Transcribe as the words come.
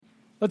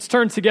Let's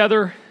turn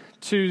together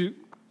to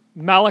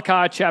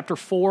Malachi chapter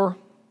 4.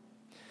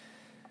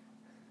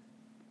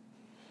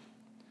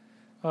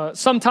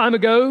 Some time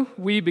ago,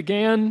 we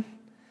began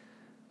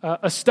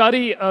a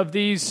study of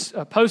these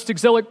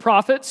post-exilic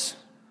prophets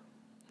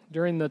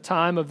during the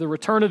time of the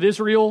return of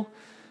Israel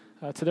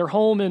to their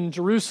home in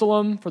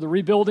Jerusalem for the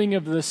rebuilding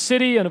of the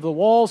city and of the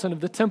walls and of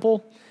the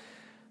temple,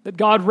 that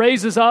God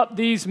raises up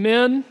these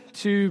men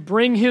to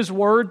bring His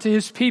word to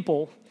His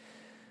people.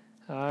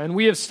 And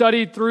we have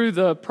studied through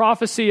the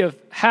prophecy of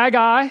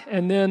Haggai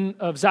and then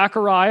of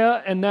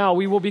Zechariah, and now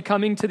we will be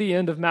coming to the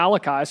end of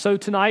Malachi. So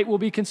tonight we'll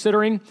be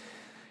considering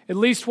at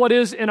least what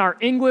is in our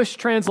English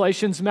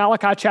translations,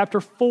 Malachi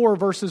chapter 4,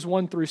 verses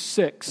 1 through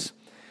 6.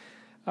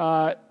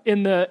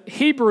 In the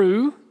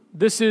Hebrew,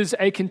 this is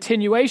a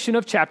continuation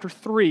of chapter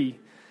 3,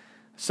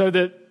 so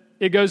that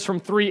it goes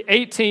from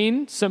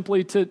 3:18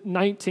 simply to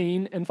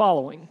 19 and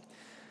following.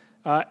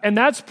 And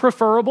that's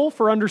preferable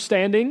for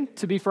understanding,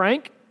 to be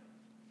frank,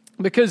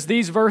 because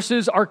these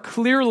verses are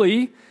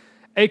clearly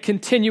a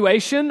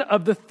continuation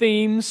of the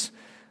themes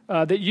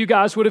that you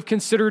guys would have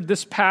considered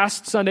this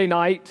past Sunday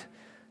night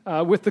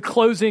with the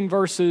closing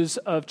verses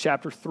of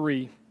chapter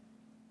 3.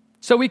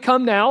 So we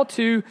come now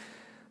to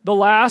the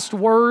last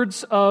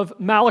words of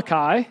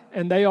Malachi,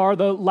 and they are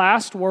the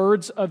last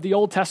words of the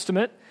Old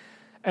Testament,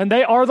 and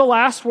they are the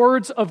last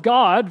words of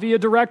God via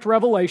direct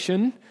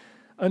revelation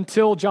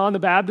until John the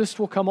Baptist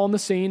will come on the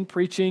scene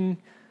preaching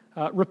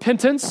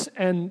repentance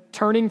and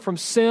turning from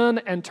sin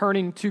and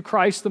turning to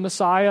Christ the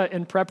Messiah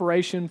in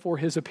preparation for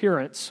His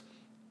appearance.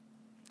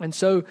 And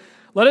so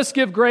let us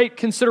give great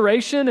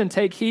consideration and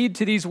take heed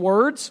to these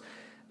words,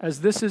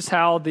 as this is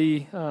how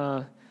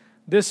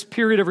this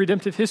period of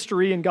redemptive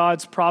history in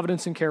God's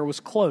providence and care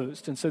was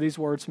closed. And so these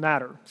words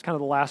matter. It's kind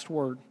of the last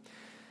word.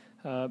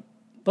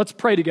 Let's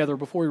pray together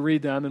before we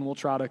read them, and we'll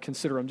try to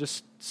consider them.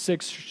 Just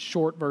 6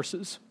 short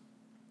verses.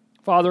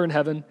 Father in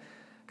heaven,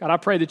 God, I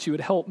pray that you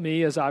would help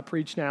me as I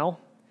preach now,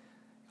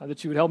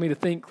 that you would help me to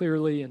think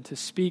clearly and to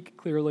speak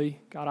clearly.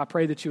 God, I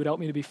pray that you would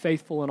help me to be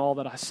faithful in all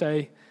that I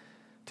say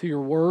to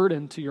your word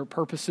and to your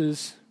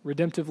purposes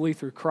redemptively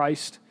through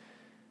Christ.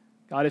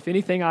 God, if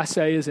anything I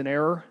say is an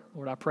error,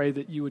 Lord, I pray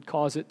that you would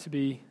cause it to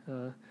be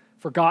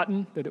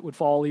forgotten, that it would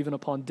fall even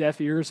upon deaf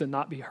ears and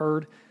not be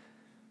heard.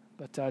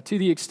 But to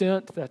the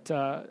extent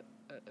that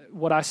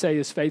what I say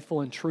is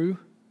faithful and true,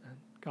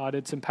 God,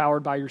 it's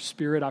empowered by your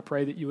Spirit. I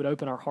pray that you would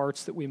open our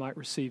hearts that we might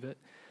receive it.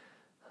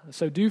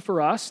 So do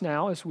for us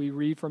now, as we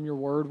read from your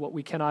word, what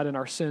we cannot in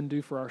our sin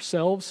do for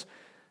ourselves.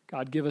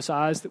 God, give us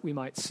eyes that we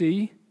might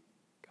see.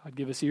 God,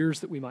 give us ears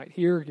that we might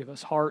hear. Give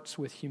us hearts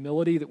with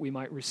humility that we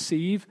might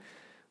receive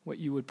what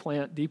you would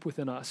plant deep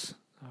within us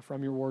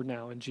from your word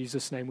now. In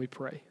Jesus' name we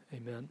pray.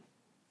 Amen.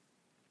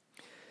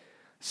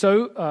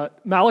 So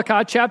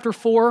Malachi chapter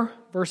 4,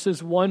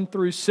 verses 1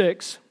 through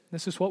 6,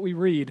 this is what we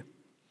read.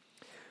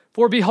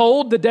 For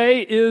behold, the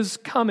day is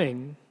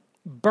coming,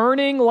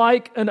 burning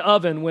like an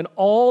oven, when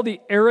all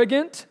the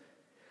arrogant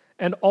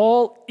and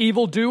all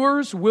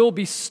evildoers will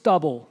be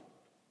stubble.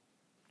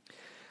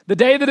 The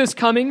day that is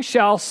coming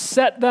shall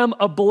set them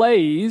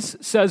ablaze,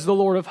 says the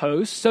Lord of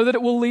hosts, so that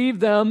it will leave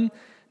them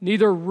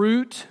neither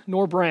root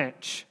nor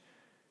branch.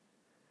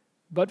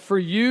 But for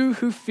you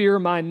who fear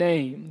my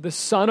name, the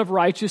Son of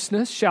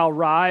Righteousness shall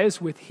rise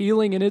with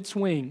healing in its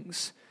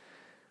wings.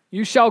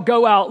 You shall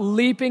go out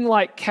leaping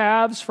like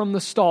calves from the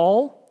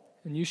stall,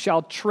 and you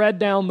shall tread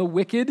down the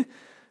wicked,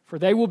 for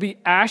they will be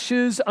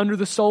ashes under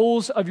the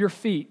soles of your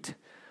feet.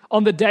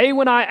 On the day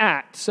when I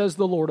act, says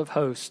the Lord of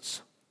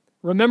hosts,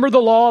 remember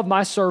the law of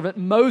my servant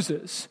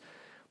Moses,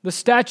 the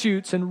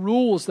statutes and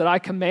rules that I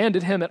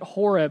commanded him at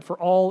Horeb for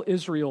all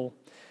Israel.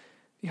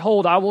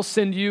 Behold, I will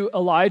send you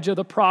Elijah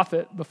the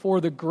prophet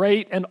before the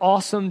great and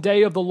awesome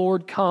day of the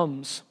Lord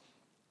comes,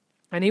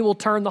 and he will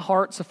turn the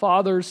hearts of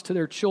fathers to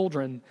their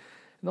children,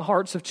 and the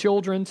hearts of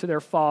children to their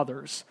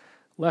fathers,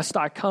 lest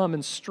I come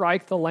and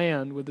strike the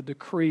land with a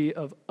decree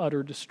of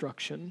utter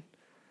destruction.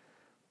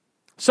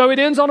 So it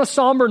ends on a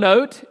somber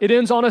note. It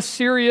ends on a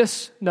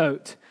serious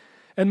note.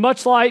 And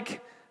much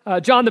like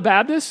John the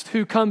Baptist,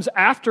 who comes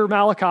after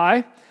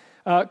Malachi,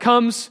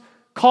 comes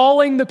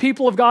calling the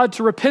people of God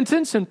to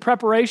repentance and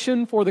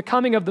preparation for the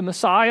coming of the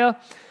Messiah,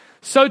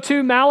 so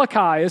too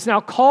Malachi is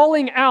now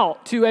calling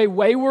out to a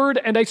wayward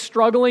and a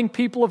struggling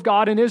people of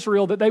God in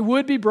Israel that they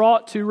would be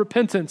brought to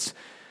repentance.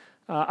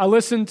 I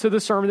listened to the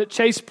sermon that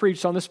Chase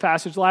preached on this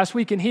passage last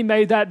week, and he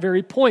made that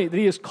very point, that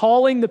he is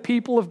calling the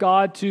people of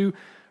God to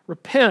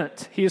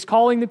repent. He is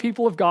calling the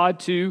people of God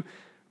to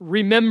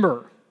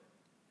remember.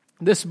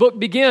 This book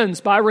begins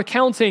by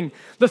recounting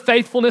the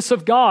faithfulness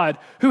of God,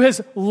 who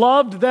has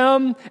loved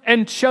them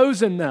and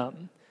chosen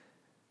them.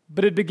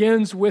 But it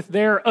begins with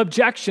their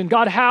objection.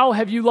 God, how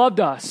have you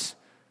loved us?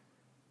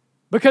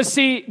 Because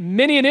see,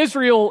 many in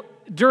Israel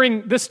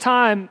during this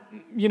time,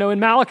 in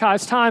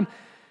Malachi's time,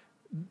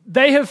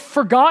 they have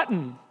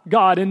forgotten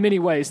God in many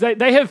ways.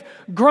 They have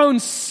grown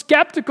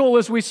skeptical,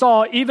 as we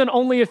saw even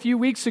only a few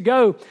weeks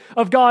ago,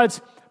 of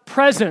God's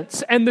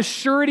presence and the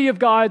surety of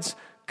God's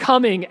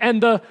coming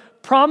and the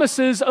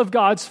promises of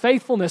God's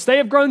faithfulness. They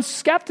have grown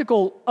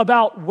skeptical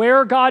about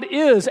where God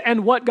is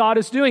and what God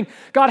is doing.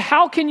 God,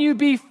 how can you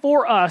be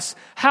for us?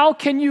 How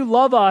can you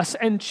love us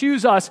and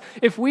choose us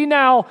if we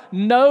now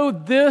know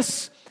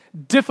this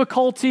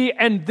difficulty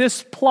and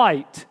this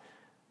plight?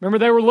 Remember,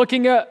 they were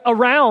looking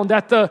around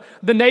at the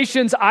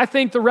nations. I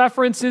think the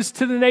reference is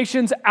to the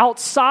nations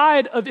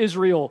outside of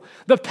Israel,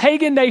 the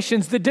pagan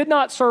nations that did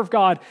not serve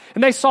God,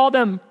 and they saw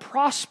them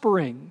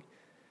prospering.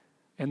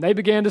 And they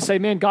began to say,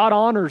 man, God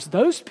honors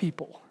those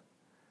people.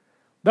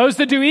 Those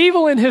that do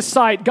evil in his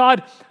sight,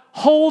 God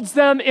holds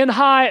them in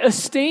high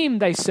esteem,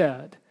 they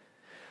said.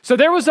 So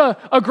there was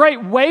a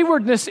great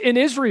waywardness in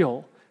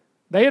Israel.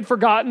 They had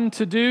forgotten,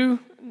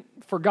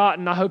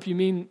 I hope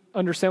you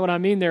understand what I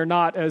mean there,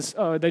 not as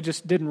they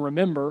just didn't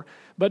remember,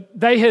 but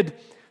they had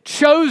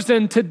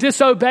chosen to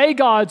disobey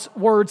God's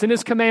words and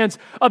his commands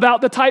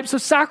about the types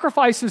of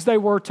sacrifices they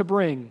were to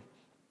bring.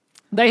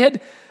 They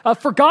had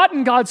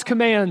forgotten God's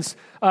commands,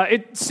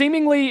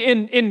 seemingly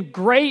in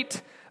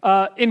great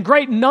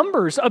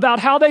numbers, about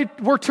how they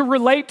were to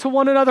relate to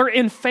one another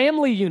in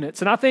family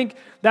units. And I think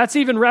that's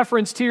even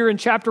referenced here in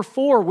chapter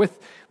 4 with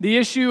the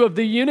issue of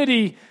the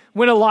unity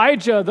when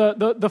Elijah,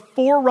 the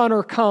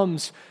forerunner,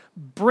 comes,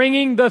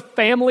 bringing the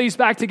families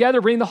back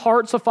together, bringing the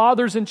hearts of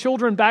fathers and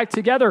children back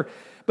together.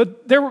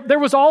 But there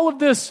was all of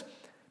this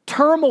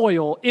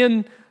turmoil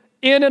in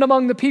and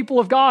among the people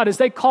of God as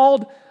they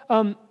called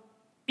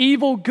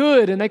evil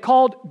good, and they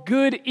called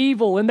good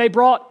evil, and they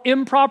brought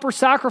improper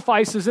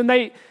sacrifices, and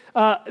they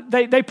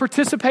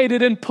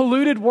participated in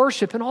polluted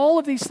worship and all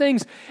of these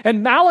things.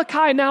 And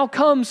Malachi now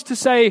comes to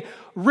say,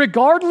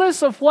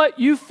 regardless of what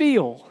you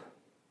feel,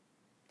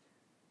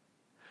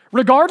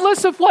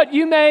 regardless of what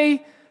you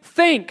may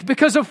think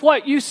because of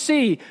what you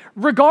see,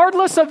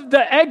 regardless of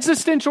the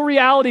existential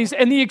realities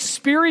and the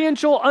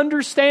experiential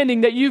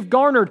understanding that you've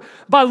garnered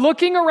by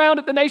looking around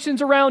at the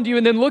nations around you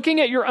and then looking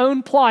at your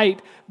own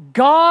plight,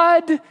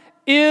 God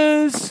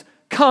is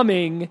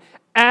coming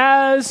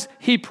as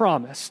he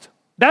promised.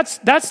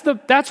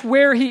 That's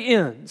where he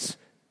ends.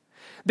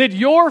 That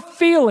your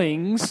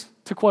feelings,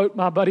 to quote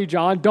my buddy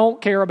John,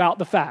 don't care about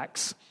the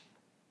facts.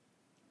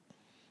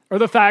 Or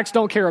the facts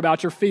don't care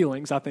about your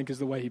feelings, I think is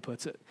the way he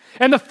puts it.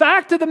 And the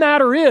fact of the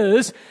matter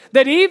is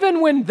that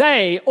even when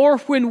they or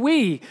when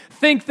we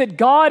think that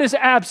God is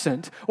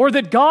absent, or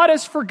that God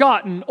has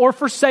forgotten or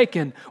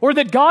forsaken, or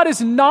that God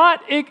is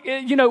not,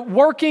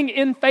 working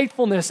in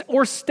faithfulness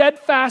or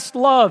steadfast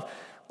love,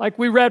 like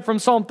we read from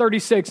Psalm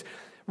 36,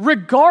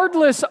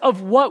 regardless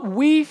of what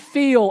we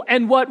feel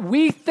and what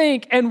we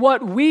think and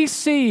what we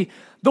see,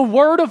 the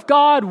Word of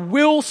God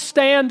will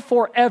stand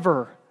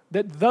forever.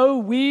 That though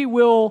we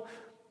will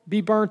be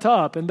burnt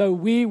up, and though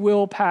we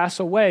will pass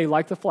away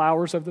like the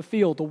flowers of the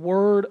field, the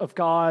Word of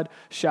God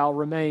shall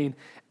remain.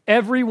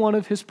 Every one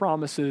of his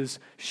promises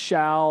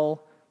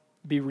shall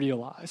be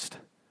realized.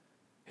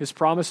 His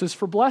promises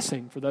for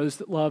blessing for those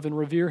that love and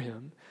revere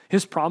him.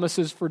 His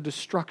promises for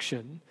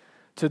destruction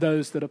to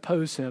those that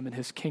oppose him and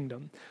his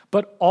kingdom.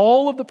 But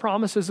all of the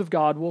promises of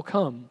God will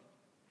come.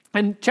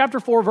 And chapter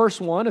 4,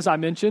 verse 1, as I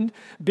mentioned,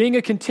 being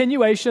a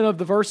continuation of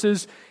the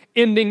verses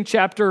ending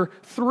chapter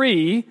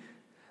 3,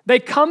 they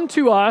come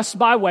to us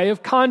by way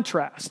of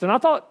contrast. And I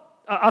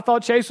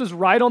thought Chase was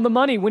right on the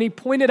money when he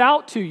pointed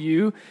out to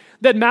you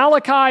that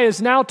Malachi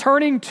is now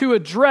turning to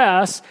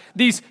address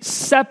these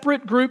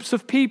separate groups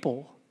of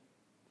people.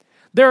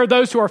 There are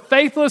those who are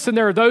faithless and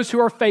there are those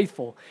who are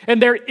faithful.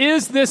 And there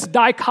is this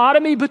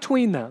dichotomy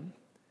between them,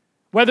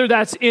 whether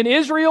that's in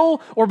Israel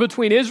or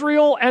between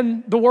Israel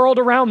and the world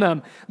around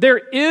them. There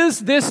is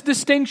this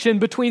distinction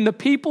between the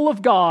people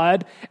of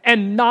God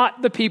and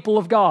not the people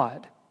of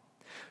God.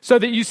 So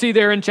that you see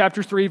there in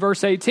chapter 3,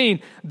 verse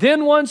 18,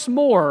 then once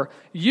more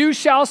you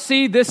shall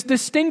see this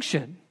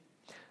distinction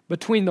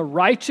between the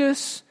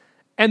righteous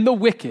and the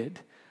wicked,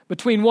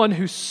 between one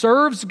who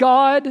serves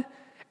God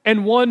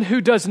and one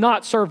who does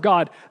not serve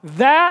God.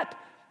 That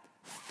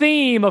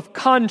theme of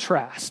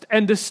contrast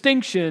and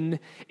distinction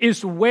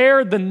is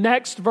where the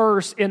next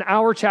verse in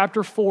our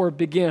chapter 4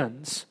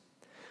 begins.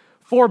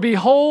 For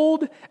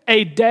behold,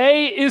 a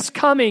day is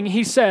coming,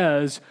 he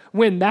says,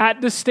 when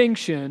that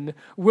distinction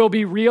will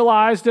be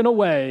realized in a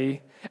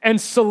way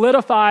and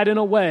solidified in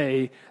a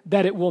way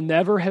that it will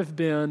never have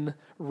been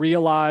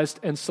realized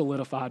and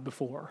solidified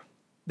before.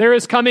 There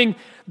is coming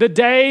the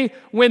day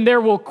when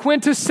there will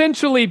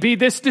quintessentially be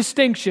this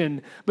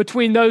distinction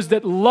between those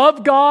that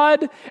love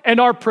God and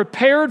are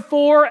prepared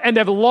for and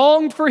have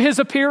longed for his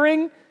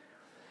appearing,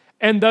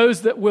 and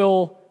those that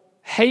will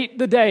hate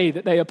the day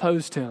that they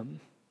opposed him.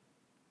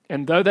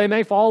 And though they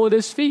may fall at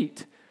his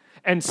feet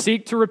and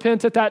seek to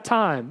repent at that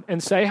time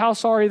and say how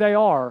sorry they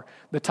are,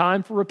 the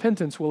time for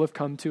repentance will have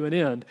come to an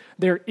end.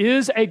 There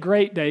is a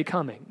great day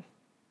coming.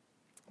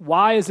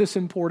 Why is this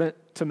important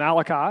to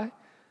Malachi?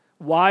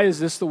 Why is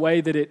this the way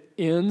that it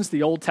ends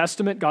the Old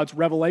Testament, God's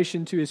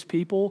revelation to his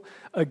people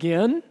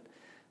again,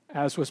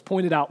 as was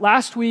pointed out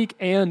last week,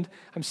 and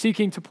I'm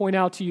seeking to point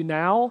out to you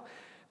now,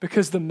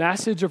 because the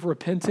message of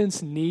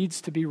repentance needs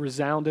to be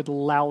resounded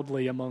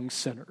loudly among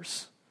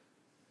sinners.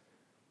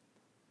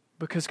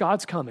 Because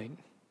God's coming,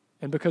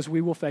 and because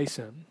we will face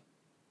him.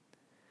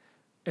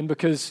 And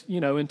because,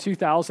 in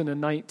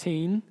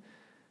 2019,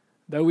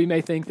 though we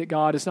may think that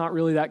God is not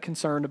really that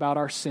concerned about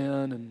our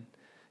sin, and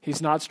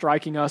he's not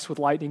striking us with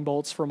lightning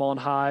bolts from on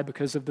high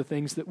because of the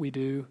things that we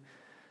do,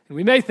 and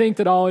we may think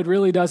that, it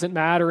really doesn't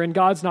matter, and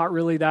God's not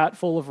really that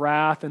full of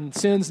wrath, and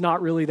sin's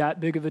not really that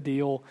big of a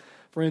deal.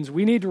 Friends,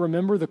 we need to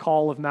remember the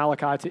call of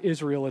Malachi to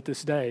Israel at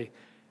this day.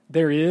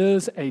 There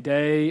is a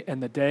day,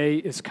 and the day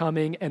is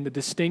coming, and the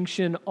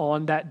distinction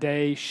on that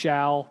day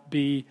shall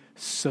be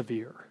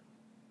severe.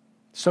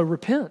 So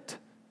repent.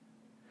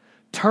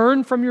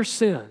 Turn from your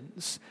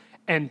sins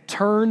and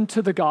turn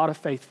to the God of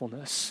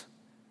faithfulness.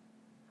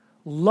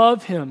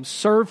 Love him,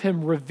 serve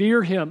him,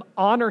 revere him,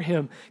 honor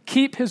him,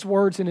 keep his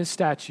words and his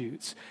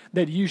statutes,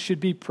 that you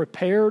should be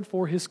prepared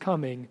for his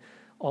coming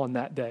on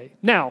that day.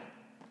 Now,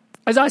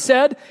 as I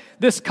said,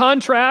 this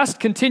contrast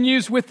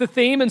continues with the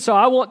theme, and so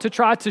I want to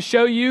try to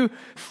show you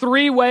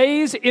 3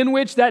 ways in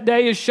which that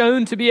day is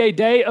shown to be a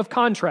day of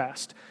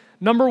contrast.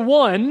 Number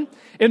 1,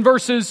 in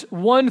verses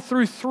 1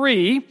 through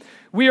 3,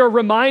 we are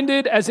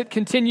reminded as it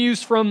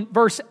continues from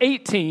verse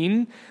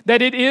 18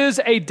 that it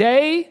is a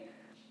day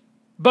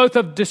both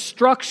of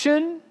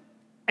destruction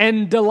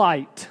and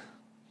delight.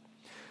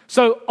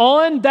 So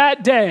on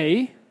that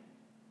day,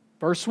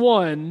 verse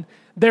 1,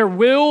 there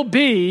will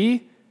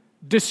be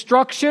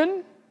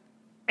destruction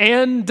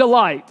and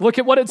delight. Look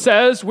at what it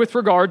says with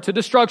regard to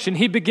destruction.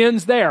 He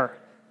begins there.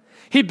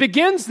 He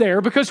begins there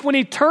because when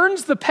he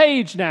turns the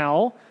page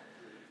now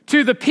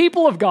to the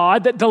people of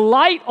God that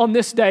delight on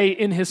this day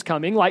in his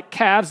coming, like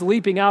calves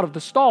leaping out of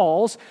the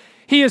stalls,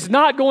 he is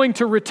not going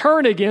to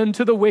return again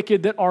to the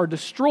wicked that are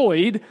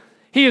destroyed.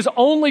 He is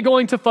only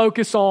going to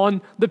focus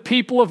on the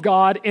people of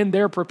God in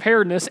their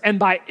preparedness and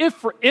by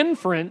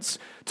inference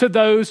to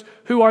those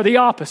who are the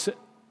opposite.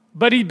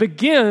 But he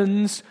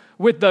begins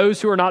with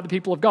those who are not the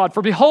people of God.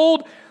 For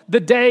behold, the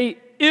day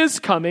is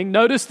coming.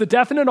 Notice the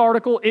definite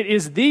article. It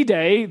is the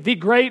day, the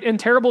great and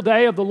terrible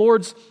day of the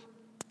Lord's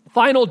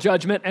final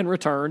judgment and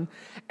return.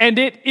 And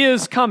it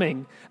is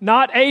coming.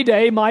 Not a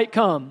day might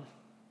come.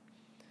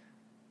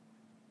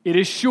 It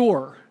is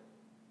sure.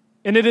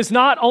 And it is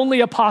not only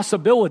a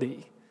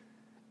possibility.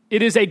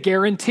 It is a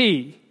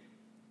guarantee.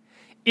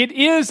 It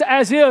is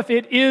as if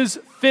it is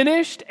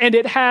finished and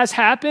it has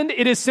happened.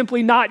 It has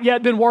simply not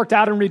yet been worked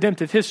out in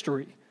redemptive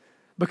history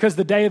because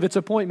the day of its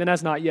appointment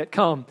has not yet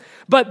come.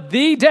 But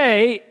the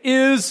day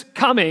is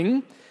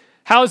coming.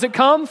 How does it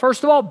come?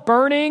 First of all,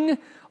 burning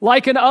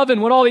like an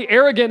oven when all the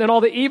arrogant and all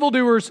the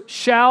evildoers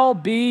shall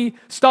be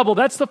stubble.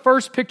 That's the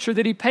first picture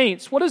that he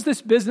paints. What is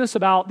this business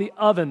about the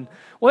oven?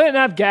 Well, they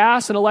didn't have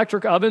gas and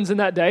electric ovens in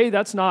that day.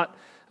 That's not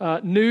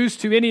news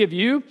to any of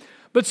you.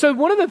 But so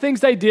one of the things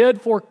they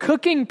did for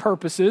cooking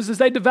purposes is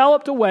they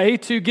developed a way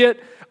to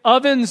get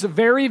ovens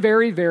very,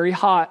 very, very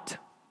hot.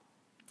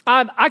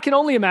 I can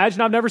only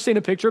imagine, I've never seen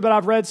a picture, but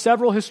I've read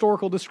several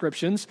historical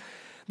descriptions.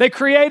 They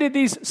created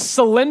these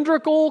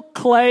cylindrical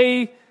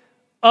clay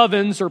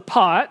ovens or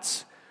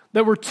pots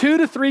that were 2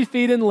 to 3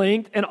 feet in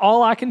length, and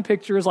all I can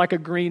picture is like a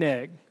green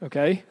egg,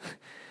 okay?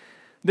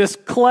 This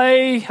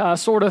clay,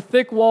 sort of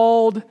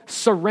thick-walled,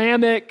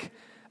 ceramic,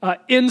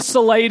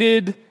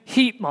 insulated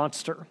heat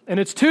monster.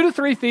 And it's 2 to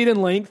 3 feet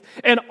in length.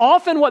 And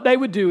often what they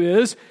would do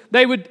is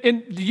they would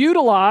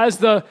utilize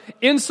the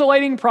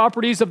insulating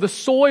properties of the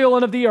soil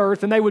and of the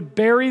earth, and they would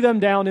bury them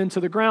down into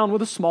the ground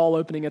with a small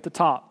opening at the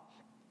top.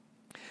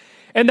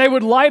 And they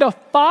would light a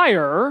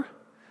fire.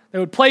 They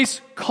would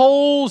place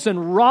coals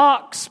and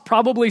rocks,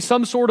 probably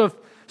some sort of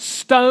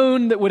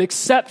stone that would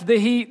accept the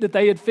heat that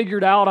they had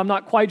figured out. I'm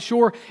not quite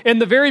sure. In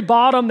the very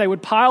bottom, they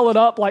would pile it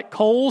up like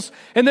coals,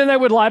 and then they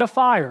would light a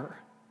fire.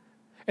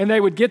 And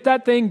they would get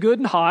that thing good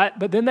and hot,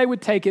 but then they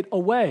would take it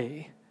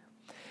away.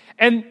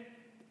 And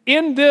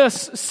in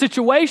this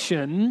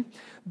situation,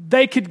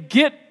 they could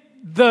get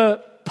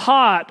the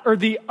pot or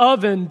the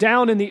oven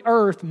down in the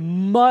earth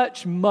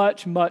much,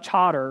 much, much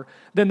hotter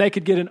than they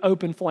could get an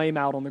open flame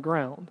out on the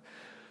ground.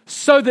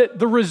 So that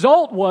the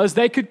result was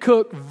they could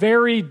cook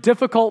very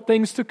difficult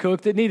things to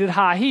cook that needed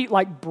high heat,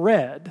 like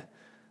bread.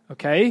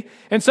 Okay?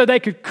 And so they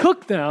could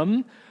cook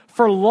them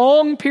for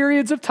long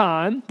periods of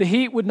time. The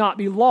heat would not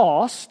be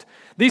lost.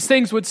 These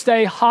things would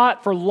stay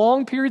hot for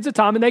long periods of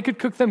time, and they could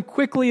cook them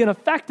quickly and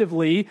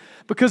effectively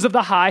because of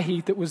the high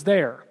heat that was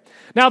there.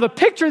 Now, the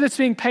picture that's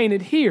being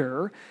painted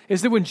here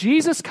is that when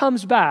Jesus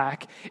comes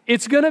back,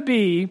 it's going to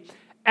be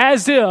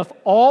as if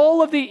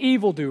all of the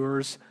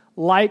evildoers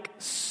like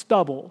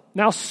stubble.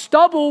 Now,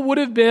 stubble would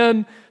have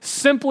been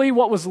simply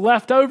what was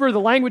left over.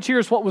 The language here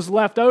is what was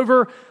left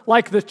over,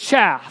 like the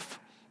chaff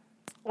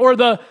or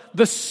the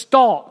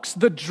stalks,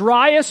 the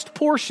driest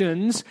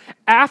portions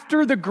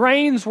after the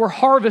grains were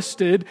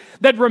harvested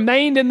that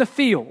remained in the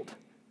field.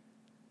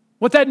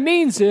 What that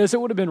means is it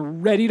would have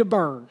been ready to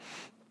burn,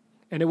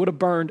 and it would have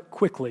burned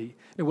quickly.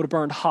 It would have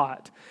burned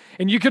hot.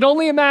 And you could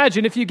only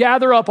imagine if you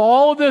gather up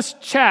all of this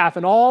chaff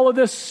and all of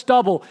this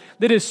stubble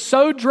that is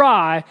so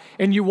dry,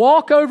 and you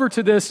walk over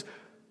to this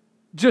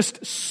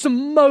just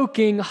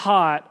smoking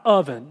hot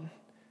oven,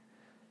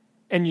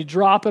 and you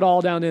drop it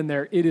all down in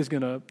there, it is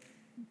going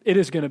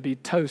to be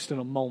toast in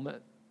a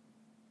moment.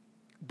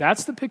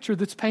 That's the picture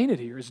that's painted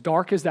here, as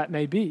dark as that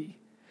may be.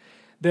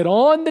 That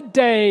on the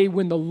day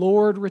when the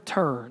Lord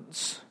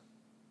returns,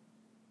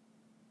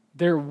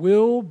 there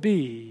will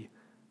be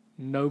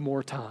no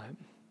more time.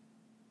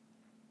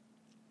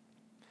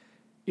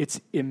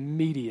 It's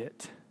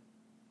immediate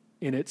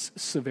in its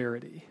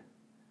severity,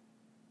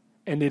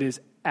 and it is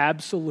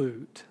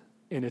absolute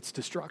in its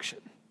destruction.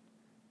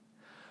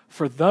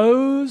 For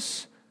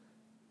those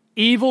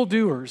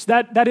evildoers,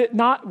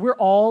 we're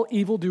all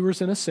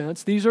evildoers in a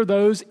sense. These are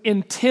those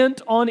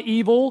intent on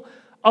evil,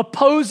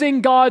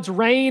 opposing God's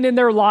reign in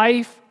their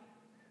life,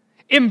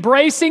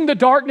 embracing the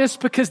darkness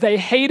because they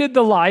hated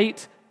the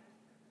light,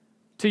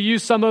 to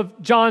use some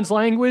of John's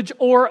language,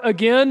 or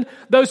again,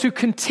 those who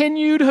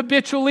continued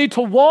habitually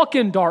to walk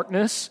in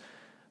darkness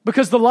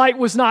because the light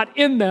was not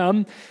in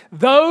them.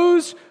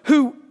 Those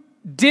who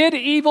did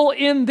evil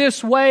in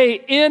this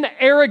way, in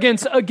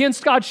arrogance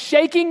against God,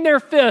 shaking their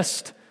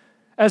fist,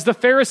 as the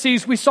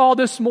Pharisees we saw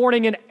this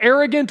morning, in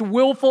arrogant,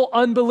 willful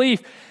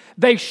unbelief,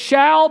 they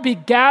shall be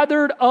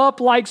gathered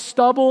up like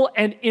stubble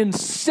and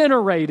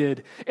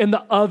incinerated in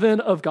the oven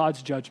of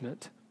God's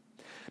judgment.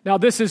 Now,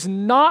 this is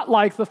not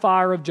like the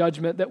fire of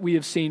judgment that we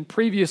have seen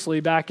previously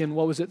back in,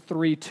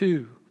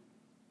 3:2.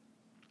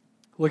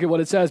 Look at what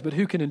it says, "But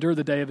who can endure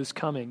the day of his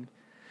coming?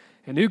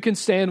 And who can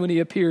stand when he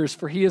appears?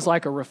 For he is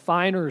like a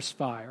refiner's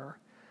fire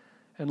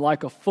and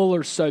like a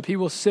fuller's soap. He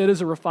will sit as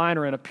a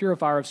refiner and a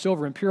purifier of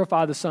silver and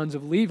purify the sons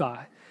of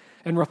Levi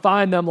and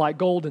refine them like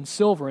gold and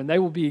silver. And they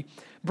will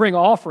bring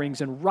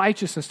offerings and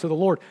righteousness to the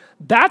Lord."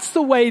 That's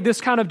the way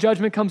this kind of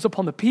judgment comes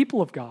upon the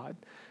people of God.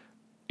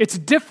 It's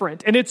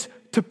different, and it's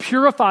to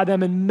purify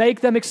them and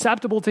make them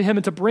acceptable to Him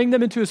and to bring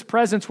them into His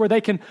presence where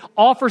they can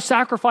offer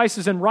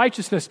sacrifices in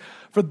righteousness.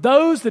 For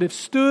those that have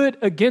stood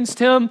against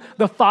Him,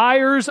 the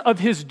fires of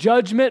His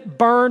judgment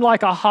burn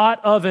like a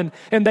hot oven,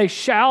 and they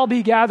shall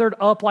be gathered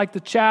up like the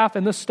chaff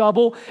and the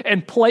stubble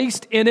and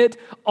placed in it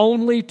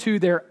only to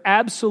their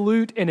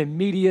absolute and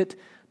immediate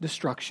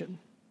destruction.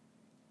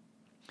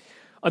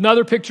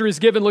 Another picture is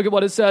given. Look at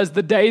what it says.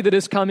 "The day that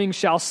is coming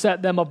shall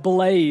set them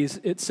ablaze,"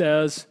 it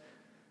says,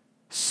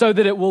 "so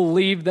that it will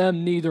leave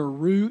them neither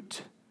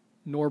root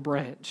nor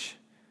branch."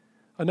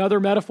 Another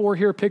metaphor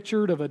here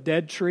pictured of a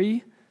dead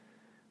tree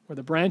where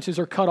the branches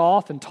are cut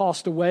off and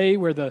tossed away,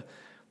 where the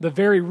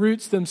very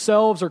roots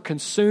themselves are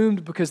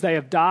consumed because they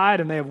have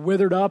died and they have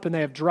withered up and they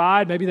have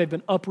dried. Maybe they've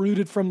been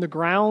uprooted from the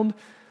ground.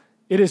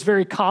 It is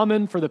very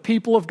common for the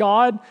people of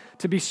God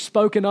to be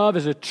spoken of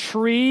as a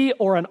tree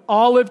or an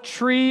olive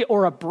tree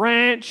or a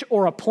branch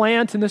or a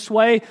plant in this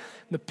way.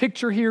 The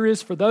picture here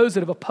is for those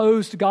that have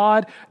opposed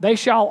God, they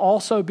shall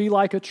also be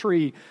like a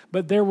tree,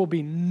 but there will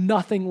be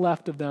nothing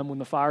left of them when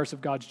the fires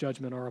of God's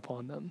judgment are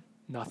upon them.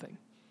 Nothing.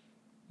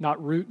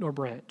 Not root nor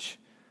branch.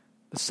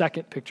 The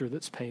second picture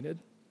that's painted.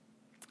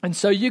 And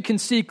so you can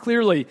see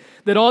clearly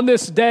that on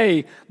this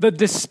day, the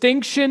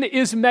distinction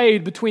is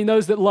made between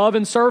those that love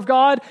and serve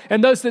God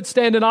and those that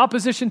stand in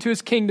opposition to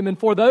His kingdom. And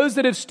for those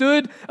that have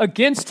stood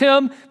against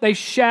Him, they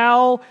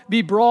shall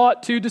be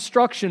brought to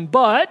destruction.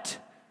 But,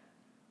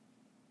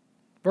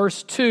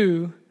 verse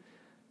 2,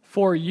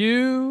 "For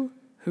you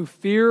who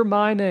fear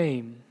my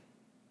name,"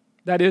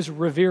 that is,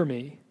 revere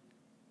me,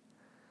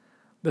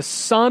 "the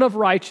Son of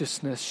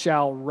Righteousness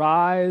shall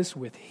rise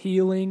with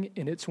healing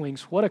in its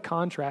wings." What a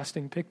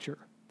contrasting picture.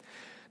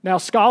 Now,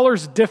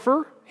 scholars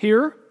differ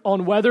here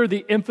on whether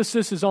the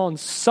emphasis is on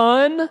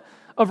Son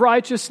of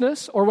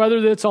Righteousness or whether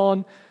it's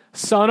on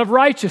Son of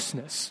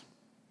Righteousness.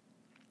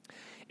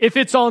 If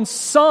it's on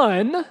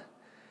Son,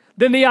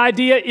 then the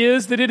idea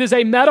is that it is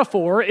a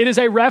metaphor. It is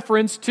a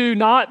reference to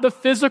not the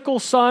physical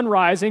sun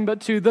rising, but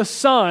to the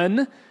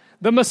Son,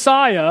 the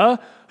Messiah,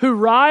 who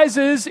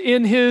rises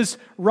in His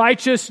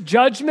righteous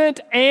judgment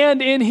and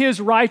in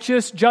His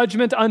righteous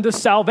judgment unto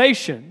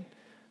salvation.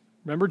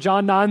 Remember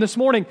John 9 this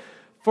morning.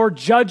 "For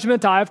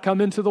judgment I have come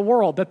into the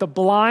world," that the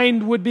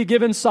blind would be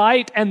given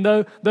sight and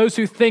those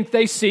who think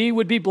they see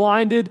would be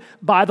blinded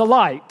by the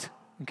light.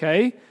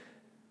 Okay?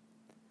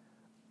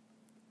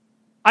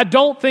 I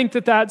don't think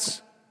that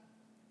that's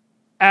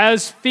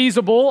as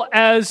feasible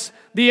as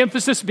the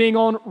emphasis being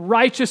on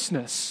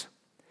righteousness.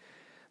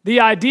 The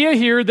idea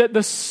here that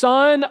the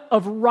Son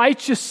of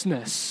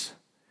Righteousness,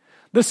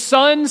 the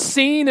Son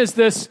seen as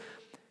this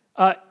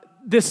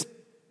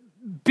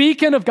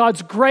beacon of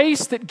God's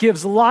grace that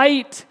gives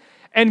light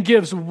and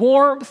gives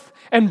warmth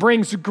and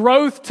brings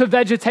growth to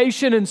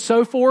vegetation and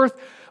so forth,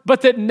 but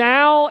that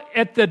now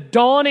at the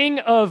dawning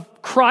of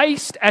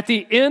Christ, at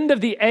the end of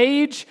the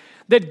age,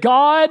 that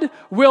God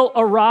will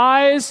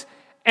arise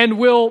and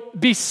will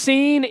be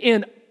seen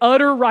in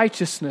utter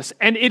righteousness.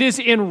 And it is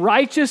in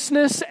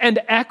righteousness and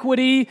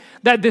equity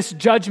that this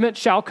judgment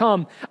shall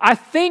come. I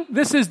think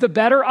this is the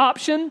better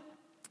option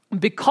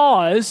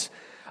because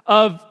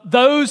of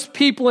those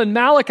people in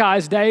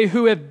Malachi's day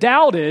who have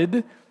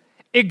doubted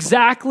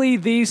exactly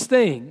these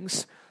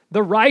things: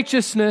 the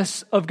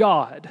righteousness of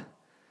God,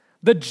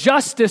 the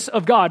justice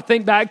of God.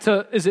 Think back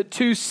to, is it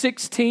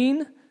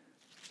 2:16?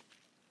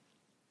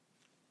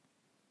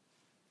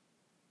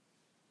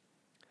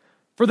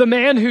 For the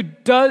man who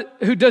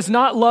does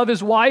not love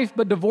his wife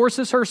but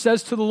divorces her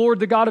says to the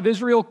Lord, the God of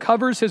Israel,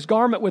 covers his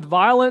garment with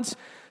violence,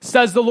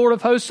 says the Lord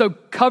of hosts, so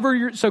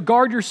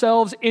guard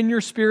yourselves in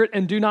your spirit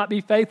and do not be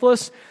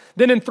faithless.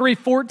 Then in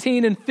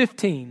 3:14 and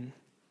 15,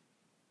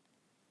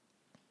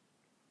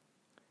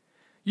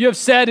 you have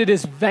said it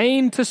is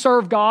vain to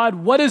serve God.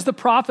 What is the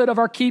profit of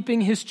our keeping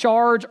his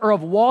charge or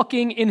of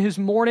walking in his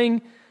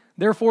mourning?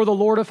 Therefore the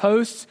Lord of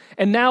hosts.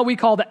 And now we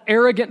call the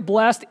arrogant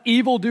blessed.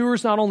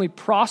 Evildoers not only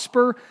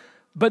prosper,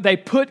 but they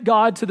put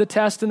God to the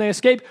test and they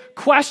escape.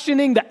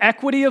 Questioning the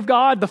equity of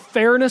God, the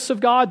fairness of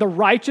God, the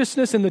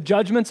righteousness and the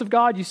judgments of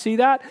God. You see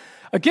that?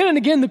 Again and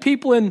again, the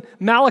people in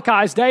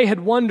Malachi's day had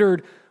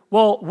wondered,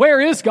 well,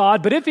 where is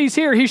God? But if he's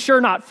here, he's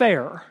sure not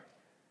fair.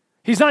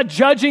 He's not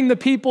judging the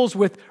peoples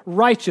with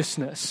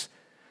righteousness.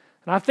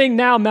 And I think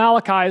now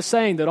Malachi is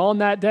saying that on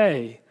that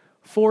day,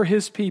 for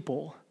his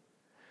people,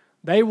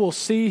 they will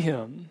see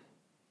him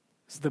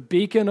as the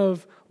beacon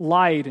of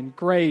light and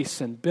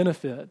grace and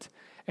benefit.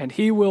 And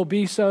he will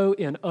be so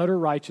in utter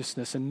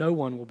righteousness, and no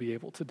one will be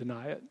able to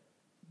deny it.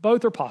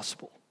 Both are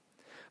possible.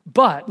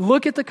 But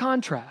look at the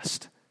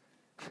contrast.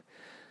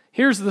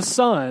 Here's the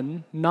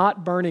sun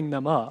not burning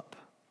them up,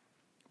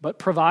 but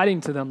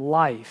providing to them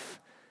life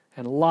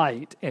and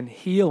light and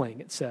healing,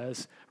 it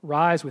says,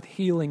 rise with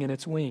healing in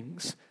its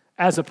wings,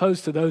 as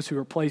opposed to those who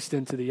are placed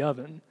into the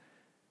oven.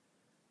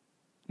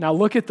 Now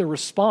look at the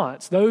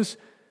response. Those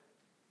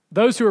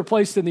who are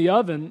placed in the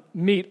oven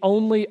meet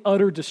only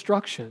utter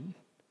destruction.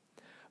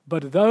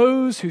 But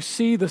those who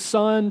see the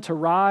sun to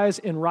rise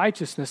in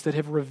righteousness, that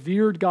have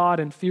revered God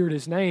and feared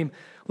his name,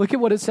 look at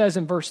what it says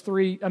in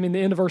the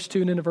end of verse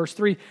 2 and into verse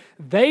 3.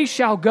 They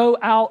shall go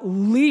out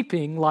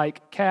leaping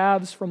like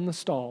calves from the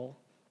stall.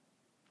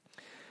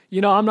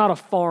 You know, I'm not a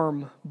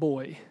farm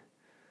boy.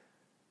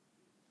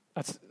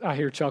 I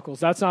hear chuckles.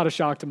 That's not a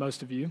shock to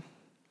most of you.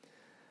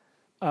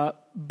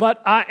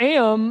 But I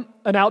am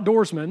an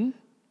outdoorsman,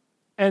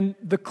 and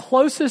the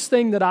closest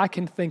thing that I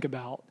can think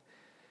about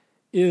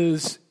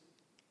is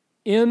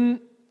in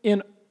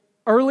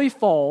early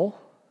fall,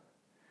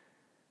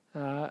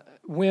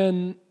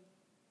 when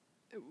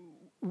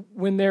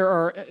there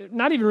are,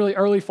 not even really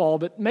early fall,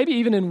 but maybe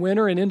even in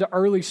winter and into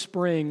early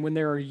spring, when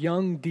there are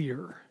young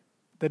deer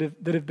that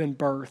have been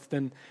birthed,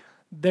 and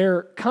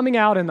they're coming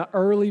out in the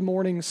early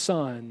morning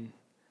sun,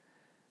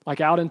 like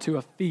out into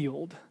a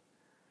field.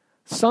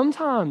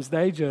 Sometimes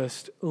they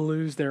just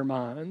lose their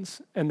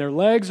minds, and their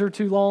legs are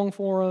too long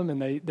for them,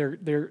 and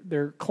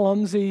they're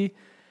clumsy,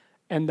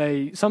 and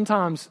they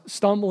sometimes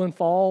stumble and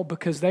fall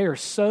because they are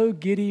so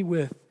giddy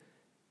with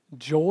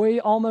joy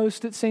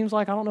almost, it seems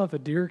like. I don't know if a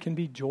deer can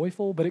be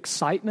joyful, but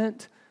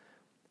excitement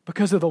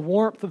because of the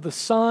warmth of the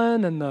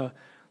sun and the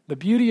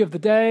beauty of the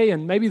day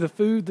and maybe the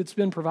food that's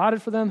been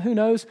provided for them, who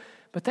knows?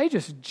 But they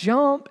just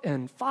jump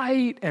and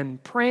fight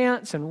and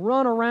prance and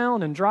run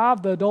around and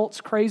drive the adults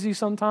crazy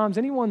sometimes.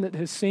 Anyone that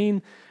has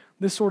seen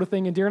this sort of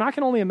thing in deer, and I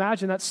can only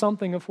imagine that's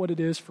something of what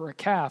it is for a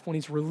calf when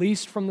he's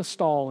released from the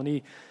stall and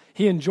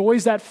he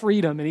enjoys that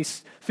freedom and he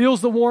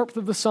feels the warmth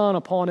of the sun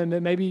upon him,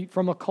 and maybe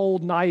from a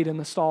cold night in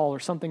the stall or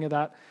something of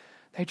that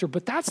nature.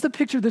 But that's the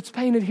picture that's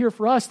painted here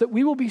for us, that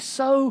we will be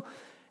so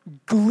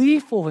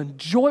gleeful and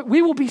joy.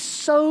 We will be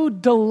so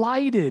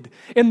delighted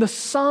in the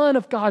sun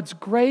of God's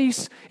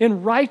grace,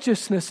 in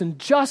righteousness and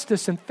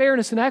justice and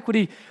fairness and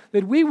equity,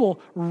 that we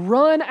will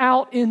run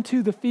out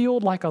into the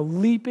field like a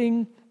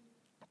leaping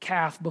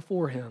calf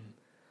before him,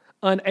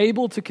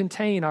 unable to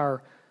contain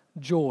our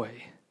joy.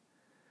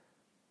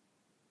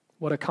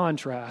 What a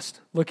contrast.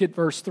 Look at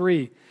verse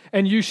 3.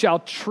 And you shall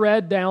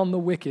tread down the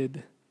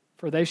wicked,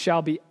 for they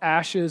shall be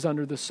ashes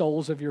under the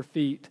soles of your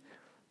feet.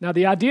 Now,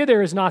 the idea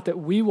there is not that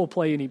we will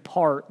play any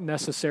part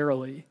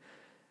necessarily.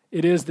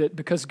 It is that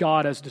because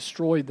God has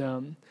destroyed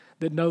them,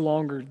 that no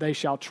longer they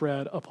shall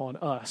tread upon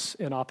us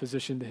in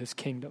opposition to his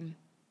kingdom.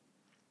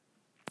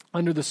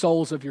 Under the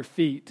soles of your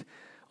feet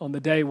on the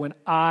day when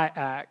I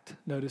act,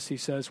 notice he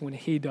says, when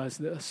he does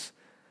this,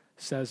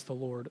 says the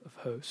Lord of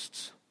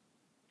hosts.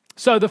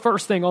 So the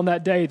first thing, on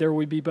that day, there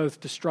would be both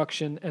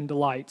destruction and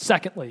delight.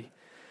 Secondly,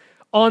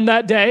 on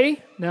that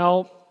day,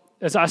 now,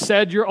 as I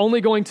said, you're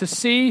only going to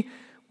see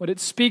what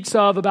it speaks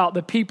of about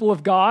the people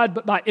of God,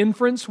 but by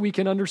inference, we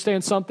can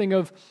understand something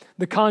of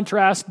the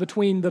contrast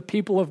between the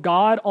people of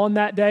God on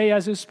that day,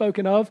 as is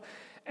spoken of,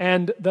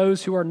 and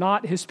those who are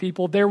not his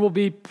people. There will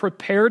be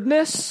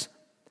preparedness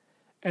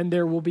and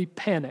there will be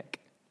panic.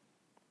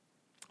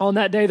 On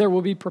that day, there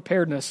will be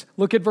preparedness.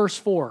 Look at verse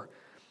 4.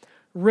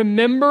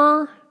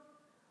 Remember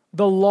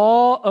the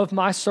law of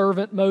my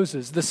servant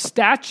Moses, the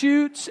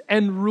statutes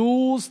and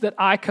rules that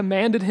I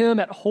commanded him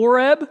at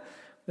Horeb,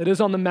 that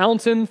is on the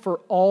mountain for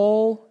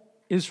all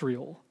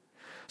Israel.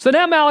 So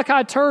now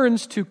Malachi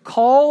turns to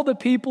call the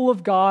people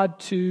of God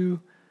to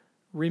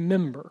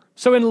remember.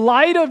 So in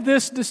light of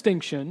this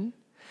distinction,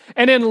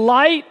 and in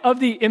light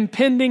of the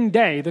impending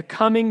day, the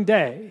coming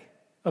day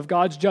of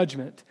God's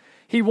judgment,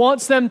 he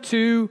wants them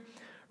to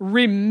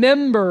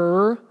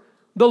remember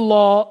the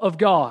law of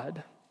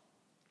God.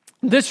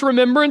 This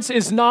remembrance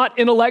is not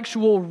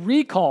intellectual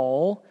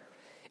recall.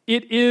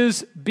 It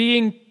is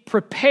being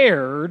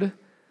prepared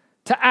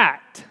to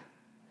act.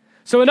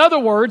 So in other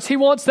words, he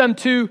wants them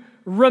to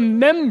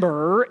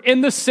remember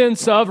in the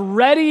sense of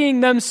readying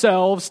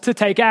themselves to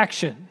take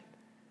action.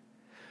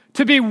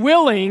 To be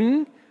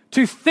willing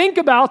to think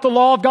about the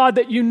law of God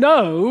that you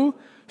know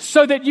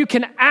so that you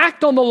can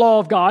act on the law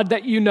of God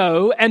that you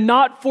know and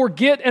not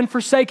forget and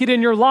forsake it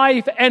in your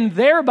life, and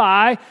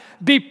thereby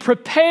be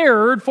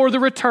prepared for the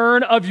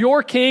return of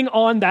your King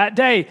on that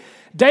day.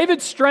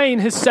 David Strain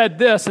has said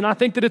this, and I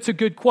think that it's a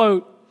good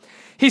quote.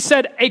 He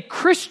said, "A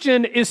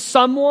Christian is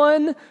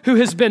someone who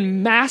has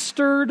been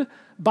mastered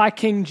by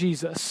King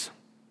Jesus."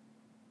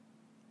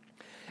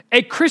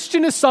 A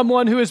Christian is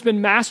someone who has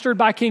been mastered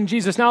by King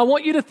Jesus. Now, I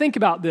want you to think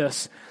about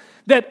this,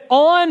 that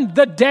on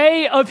the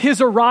day of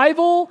his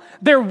arrival,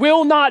 there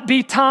will not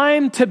be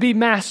time to be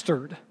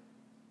mastered.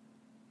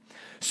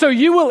 So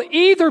you will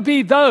either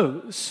be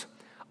those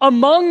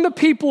among the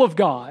people of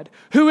God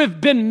who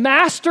have been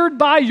mastered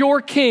by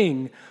your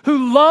King,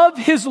 who love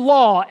his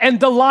law and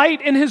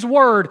delight in his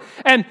word,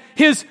 and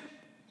his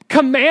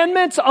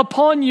commandments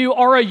upon you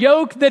are a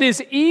yoke that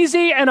is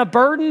easy and a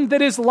burden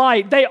that is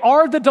light. They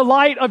are the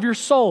delight of your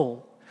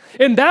soul.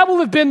 And that will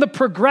have been the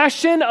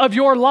progression of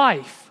your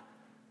life.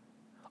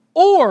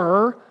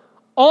 Or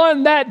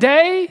on that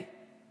day,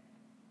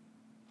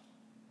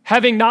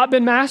 having not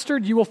been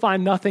mastered, you will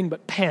find nothing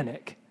but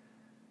panic.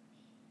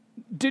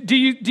 Do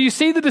you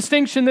see the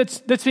distinction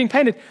that's being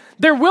painted?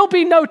 There will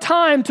be no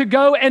time to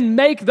go and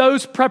make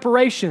those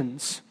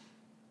preparations.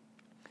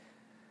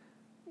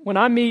 When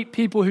I meet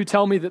people who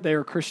tell me that they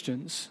are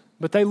Christians,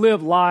 but they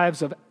live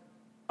lives of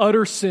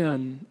utter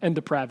sin and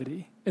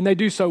depravity, and they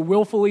do so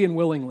willfully and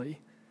willingly,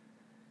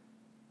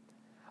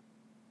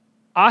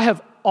 I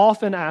have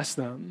often asked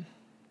them,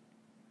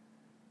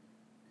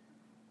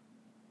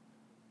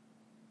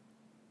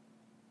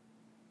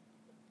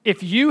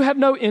 if you have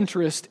no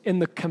interest in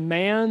the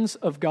commands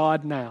of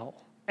God now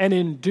and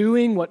in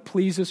doing what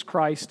pleases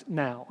Christ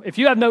now, if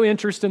you have no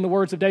interest in the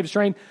words of David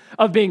Strain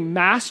of being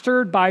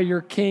mastered by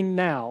your King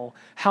now,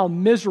 how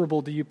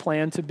miserable do you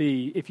plan to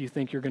be if you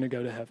think you're going to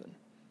go to heaven?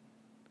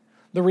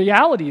 The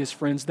reality is,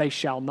 friends, they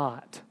shall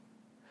not.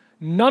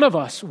 None of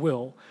us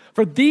will.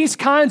 For these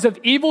kinds of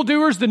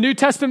evildoers, the New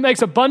Testament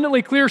makes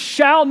abundantly clear,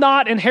 shall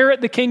not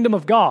inherit the kingdom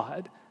of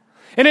God.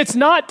 And it's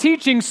not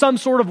teaching some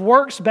sort of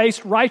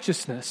works-based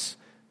righteousness.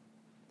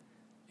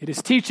 It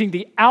is teaching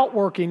the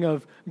outworking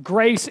of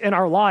grace in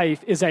our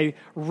life is a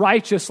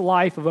righteous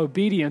life of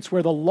obedience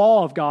where the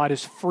law of God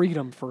is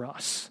freedom for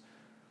us.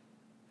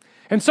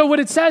 And so what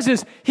it says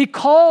is he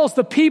calls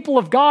the people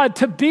of God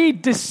to be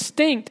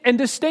distinct and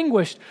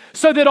distinguished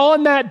so that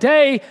on that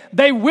day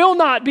they will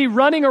not be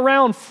running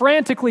around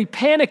frantically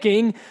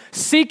panicking,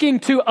 seeking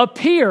to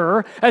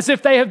appear as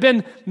if they have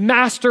been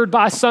mastered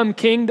by some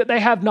king that they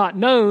have not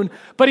known.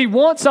 But he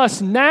wants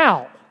us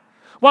now,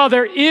 while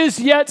there is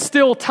yet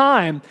still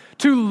time,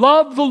 to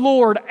love the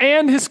Lord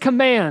and his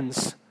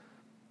commands,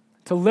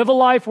 to live a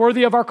life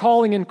worthy of our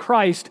calling in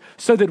Christ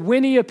so that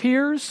when he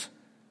appears,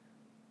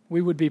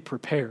 we would be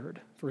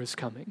prepared for his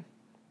coming.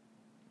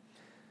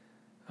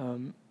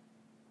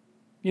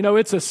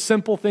 It's a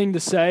simple thing to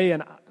say,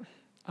 and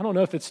I don't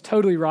know if it's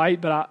totally right,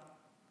 but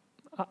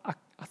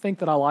I think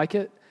that I like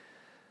it.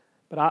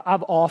 But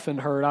I've often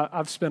heard,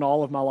 I've spent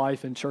all of my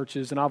life in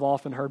churches, and I've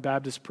often heard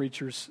Baptist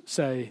preachers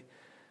say,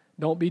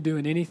 don't be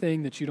doing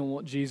anything that you don't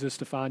want Jesus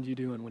to find you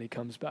doing when he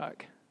comes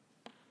back.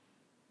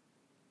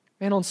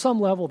 And on some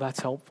level, that's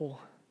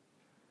helpful.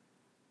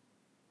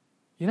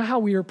 You know how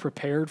we are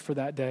prepared for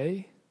that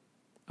day?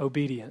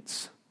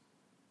 Obedience.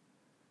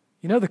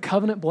 You know the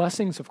covenant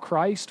blessings of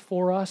Christ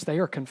for us, they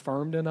are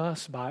confirmed in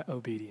us by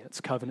obedience,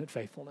 covenant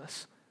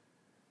faithfulness.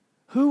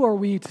 Who are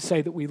we to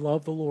say that we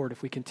love the Lord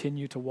if we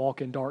continue to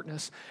walk in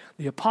darkness?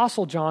 The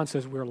Apostle John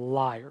says we're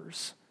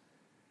liars,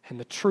 and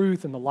the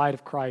truth and the light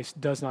of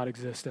Christ does not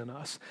exist in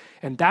us.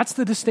 And that's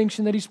the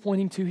distinction that he's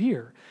pointing to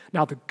here.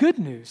 Now, the good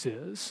news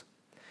is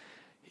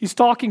he's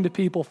talking to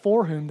people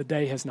for whom the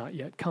day has not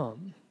yet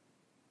come.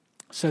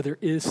 So there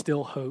is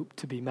still hope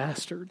to be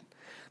mastered.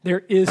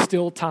 There is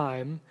still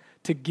time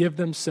to give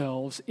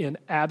themselves in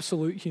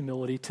absolute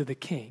humility to the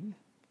King.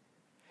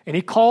 And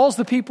he calls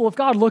the people of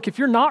God, look, if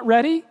you're not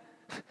ready,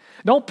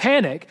 don't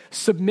panic.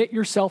 Submit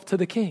yourself to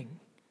the King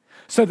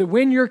so that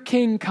when your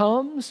King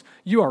comes,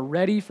 you are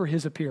ready for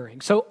his appearing.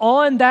 So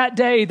on that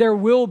day, there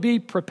will be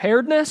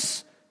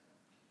preparedness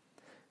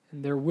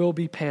and there will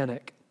be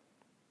panic.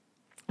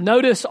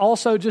 Notice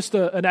also just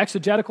an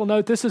exegetical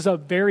note. This is a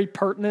very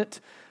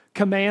pertinent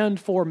command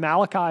for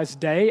Malachi's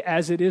day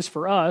as it is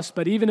for us,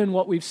 but even in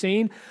what we've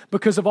seen,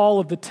 because of all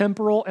of the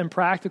temporal and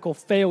practical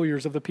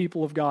failures of the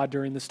people of God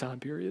during this time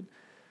period.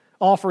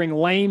 offering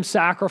lame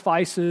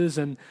sacrifices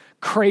and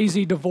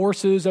crazy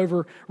divorces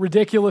over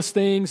ridiculous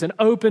things, and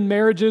open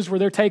marriages where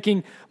they're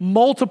taking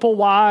multiple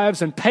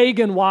wives and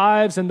pagan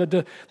wives, and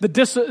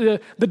the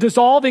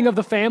dissolving of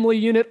the family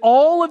unit,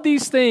 all of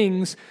these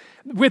things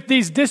with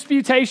these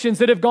disputations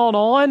that have gone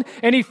on,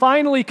 and he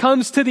finally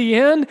comes to the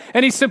end,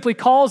 and he simply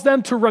calls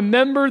them to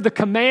remember the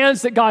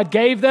commands that God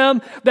gave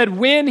them, that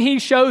when he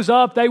shows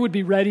up, they would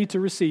be ready to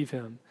receive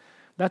him.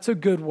 That's a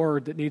good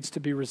word that needs to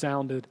be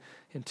resounded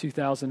in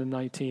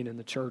 2019 in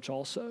the church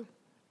also.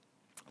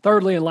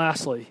 Thirdly and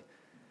lastly,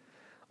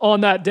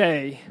 on that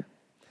day,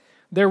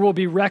 there will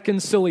be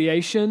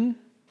reconciliation,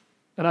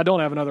 and I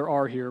don't have another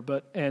R here,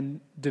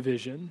 and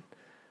division.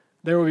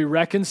 There will be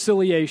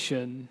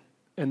reconciliation,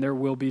 and there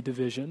will be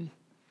division.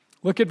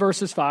 Look at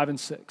verses 5 and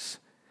 6.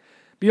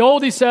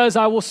 Behold, he says,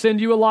 I will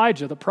send you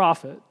Elijah, the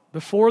prophet,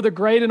 before the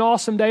great and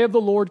awesome day of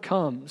the Lord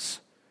comes.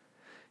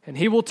 And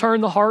he will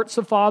turn the hearts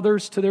of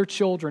fathers to their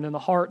children, and the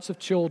hearts of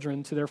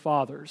children to their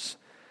fathers,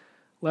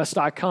 lest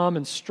I come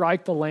and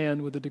strike the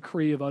land with a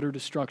decree of utter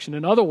destruction.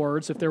 In other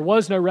words, if there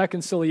was no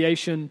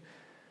reconciliation,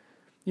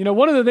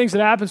 one of the things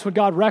that happens when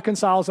God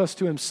reconciles us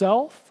to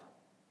himself,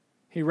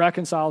 he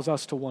reconciles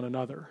us to one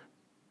another.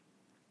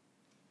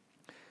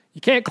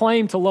 You can't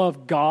claim to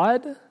love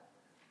God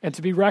and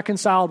to be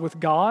reconciled with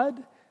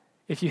God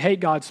if you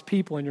hate God's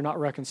people and you're not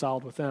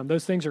reconciled with them.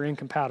 Those things are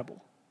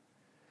incompatible.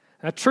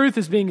 That truth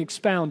is being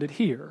expounded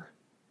here.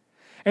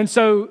 And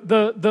so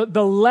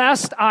the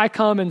lest I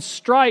come and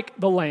strike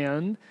the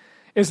land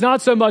is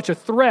not so much a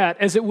threat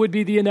as it would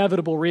be the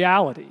inevitable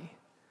reality.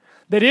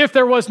 That if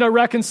there was no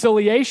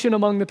reconciliation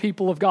among the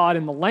people of God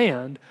in the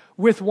land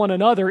with one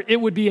another,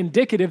 it would be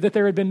indicative that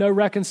there had been no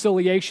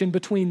reconciliation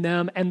between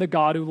them and the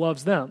God who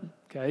loves them.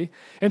 Okay?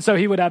 And so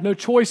he would have no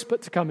choice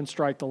but to come and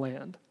strike the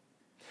land.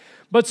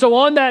 But so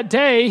on that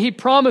day, he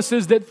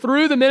promises that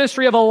through the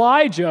ministry of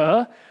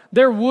Elijah,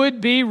 there would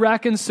be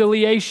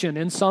reconciliation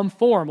in some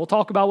form. We'll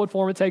talk about what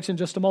form it takes in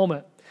just a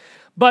moment.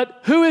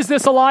 But who is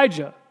this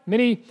Elijah?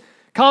 Many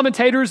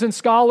commentators and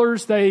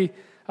scholars,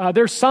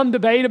 there's some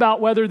debate about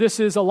whether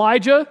this is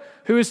Elijah,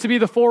 who is to be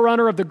the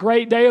forerunner of the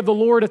great day of the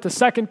Lord at the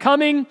second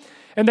coming.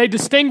 And they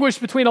distinguish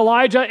between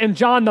Elijah and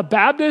John the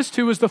Baptist,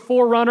 who was the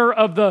forerunner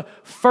of the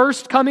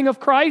first coming of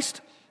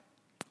Christ.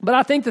 But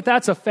I think that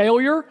that's a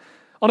failure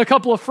on a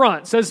couple of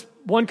fronts. As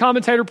one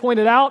commentator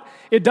pointed out,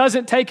 it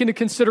doesn't take into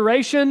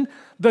consideration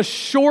the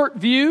short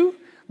view,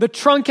 the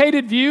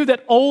truncated view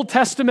that Old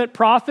Testament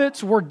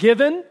prophets were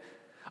given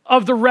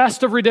of the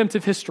rest of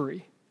redemptive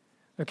history.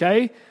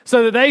 Okay?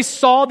 So that they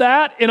saw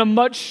that in a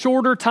much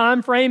shorter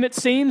time frame, it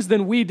seems,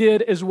 than we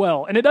did as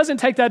well. And it doesn't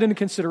take that into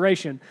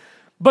consideration.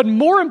 But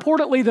more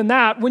importantly than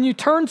that, when you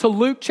turn to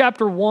Luke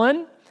chapter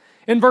 1,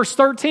 in verse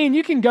 13,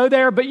 you can go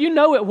there, but you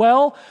know it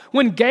well.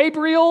 When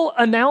Gabriel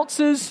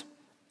announces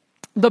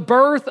the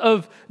birth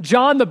of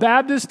John the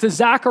Baptist to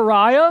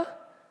Zechariah,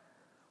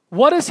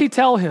 what does he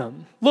tell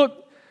him? Look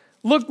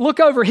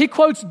over. He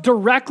quotes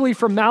directly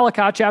from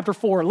Malachi chapter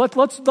 4.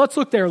 Let's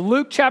look there.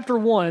 Luke chapter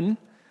 1,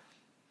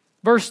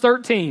 verse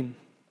 13.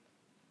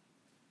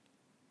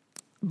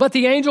 But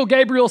the angel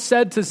Gabriel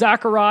said to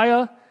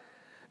Zechariah,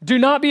 do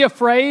not be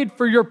afraid,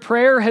 for your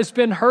prayer has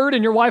been heard,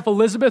 and your wife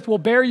Elizabeth will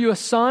bear you a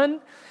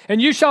son,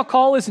 and you shall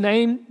call his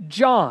name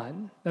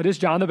John. That is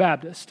John the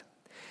Baptist.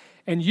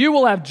 And you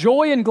will have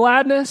joy and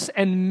gladness,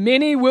 and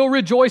many will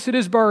rejoice at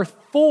his birth,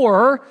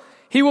 for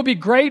he will be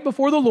great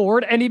before the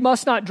Lord, and he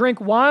must not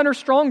drink wine or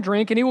strong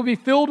drink, and he will be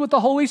filled with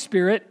the Holy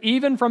Spirit,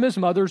 even from his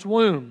mother's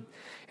womb.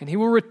 And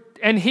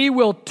he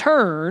will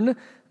turn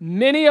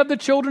many of the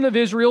children of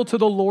Israel to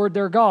the Lord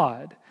their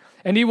God.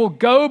 And he will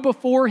go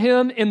before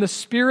him in the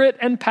spirit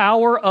and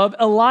power of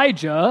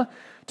Elijah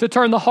to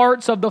turn the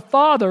hearts of the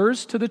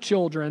fathers to the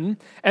children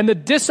and the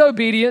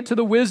disobedient to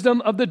the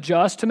wisdom of the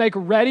just, to make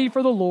ready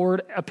for the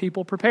Lord a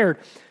people prepared.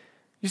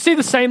 You see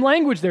the same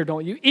language there,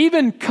 don't you?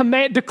 Even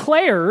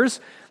declares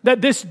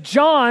that this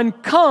John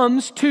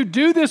comes to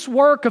do this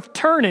work of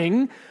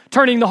turning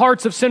the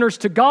hearts of sinners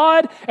to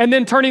God, and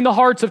then turning the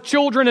hearts of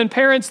children and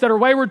parents that are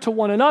wayward to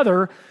one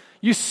another.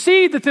 You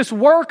see that this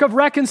work of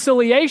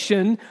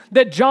reconciliation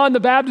that John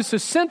the Baptist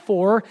is sent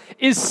for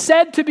is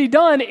said to be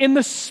done in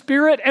the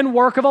spirit and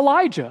work of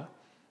Elijah.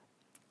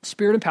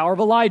 Spirit and power of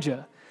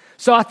Elijah.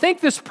 So I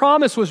think this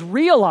promise was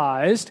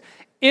realized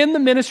in the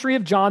ministry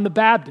of John the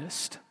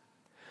Baptist,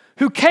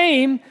 who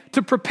came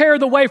to prepare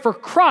the way for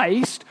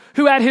Christ,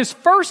 who at his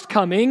first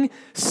coming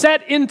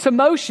set into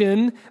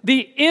motion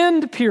the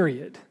end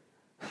period.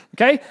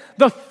 Okay?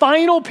 The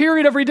final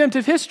period of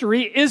redemptive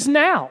history is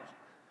now.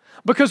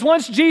 Because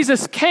once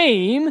Jesus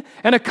came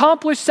and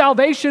accomplished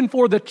salvation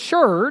for the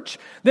church,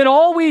 then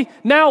all we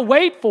now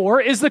wait for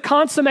is the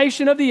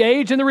consummation of the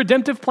age and the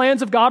redemptive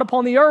plans of God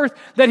upon the earth,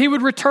 that he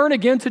would return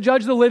again to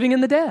judge the living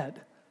and the dead.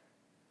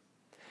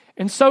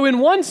 And so in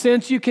one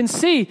sense, you can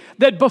see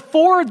that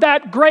before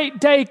that great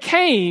day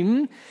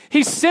came,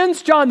 he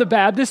sends John the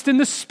Baptist in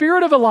the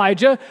spirit of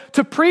Elijah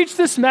to preach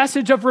this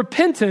message of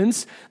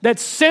repentance, that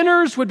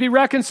sinners would be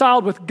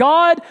reconciled with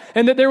God,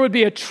 and that there would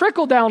be a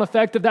trickle-down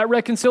effect of that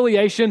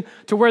reconciliation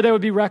to where they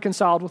would be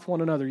reconciled with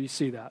one another. You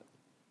see that.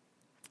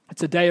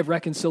 It's a day of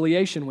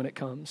reconciliation when it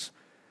comes.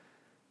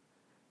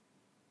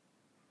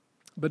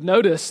 But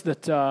notice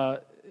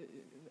that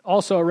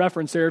also a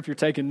reference there, if you're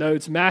taking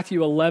notes,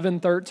 Matthew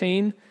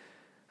 11:13.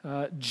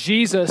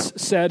 Jesus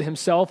said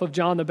himself of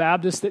John the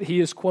Baptist that he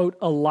is, quote,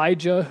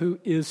 Elijah who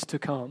is to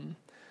come.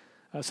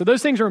 So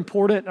those things are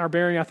important and are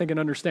bearing, I think, in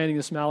understanding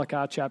this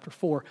Malachi chapter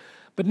 4.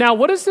 But now,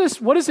 what does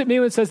it mean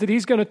when it says that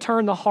he's going to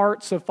turn the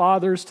hearts of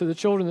fathers to the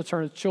children, to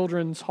turn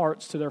children's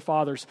hearts to their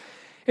fathers?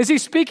 Is he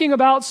speaking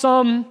about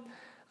some,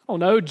 I don't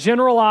know,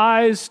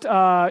 generalized,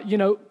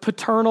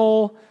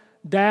 paternal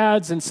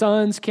dads and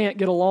sons can't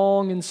get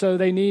along, and so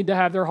they need to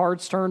have their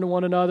hearts turned to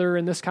one another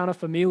in this kind of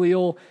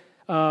familial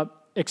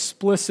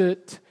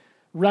explicit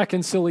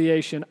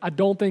reconciliation? I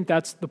don't think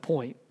that's the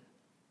point.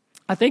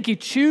 I think he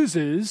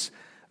chooses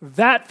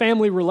that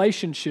family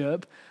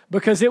relationship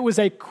because it was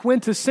a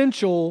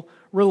quintessential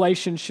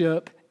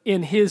relationship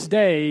in his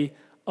day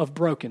of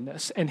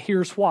brokenness. And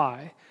here's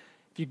why.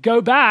 If you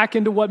go back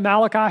into what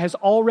Malachi has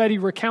already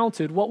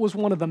recounted, what was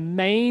one of the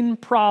main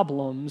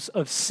problems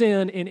of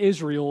sin in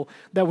Israel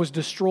that was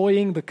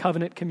destroying the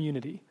covenant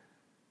community?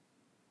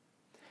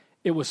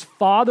 It was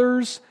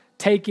fathers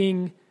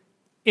taking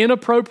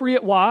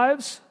inappropriate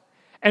wives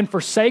and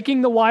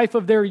forsaking the wife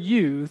of their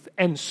youth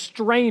and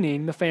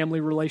straining the family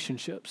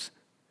relationships.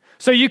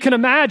 So you can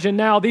imagine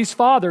now these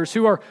fathers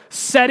who are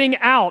setting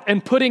out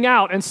and putting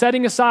out and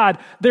setting aside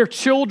their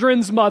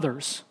children's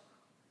mothers.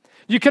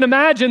 You can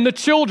imagine the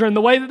children,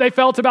 the way that they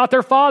felt about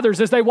their fathers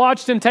as they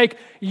watched him take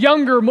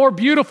younger, more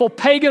beautiful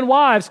pagan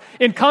wives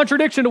in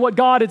contradiction to what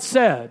God had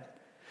said.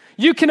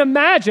 You can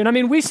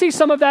imagine, we see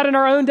some of that in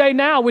our own day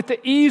now with the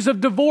ease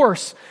of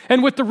divorce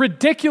and with the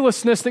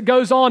ridiculousness that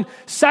goes on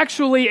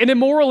sexually and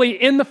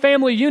immorally in the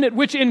family unit,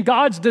 which in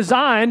God's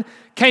design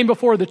came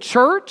before the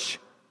church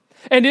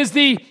and is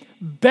the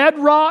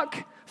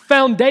bedrock,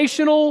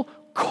 foundational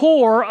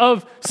core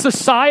of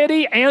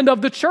society and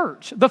of the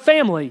church, the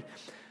family.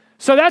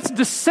 So that's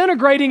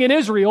disintegrating in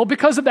Israel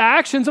because of the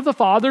actions of the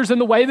fathers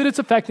and the way that it's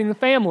affecting the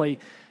family.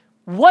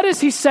 What is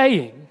he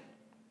saying?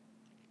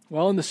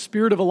 Well, in the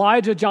spirit of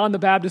Elijah, John the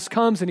Baptist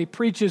comes and he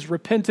preaches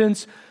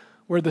repentance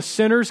where the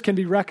sinners can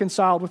be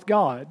reconciled with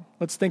God.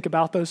 Let's think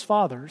about those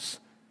fathers.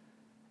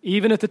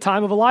 Even at the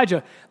time of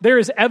Elijah, there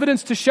is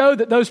evidence to show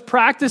that those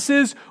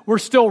practices were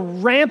still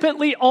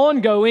rampantly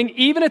ongoing,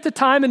 even at the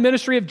time and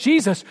ministry of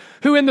Jesus,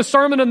 who in the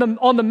Sermon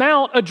on the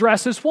Mount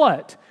addresses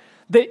what?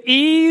 The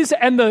ease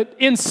and the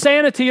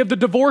insanity of the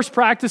divorce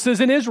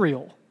practices in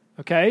Israel.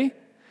 Okay?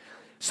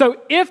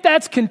 So if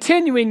that's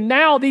continuing,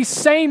 now these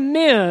same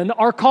men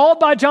are called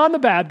by John the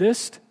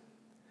Baptist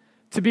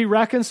to be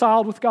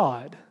reconciled with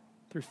God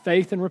through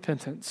faith and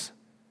repentance.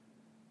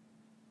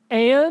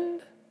 And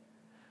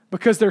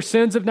because their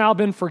sins have now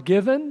been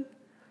forgiven,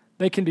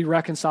 they can be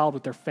reconciled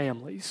with their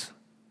families.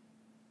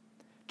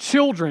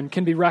 Children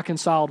can be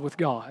reconciled with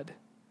God.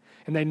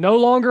 And they no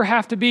longer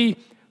have to be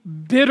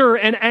bitter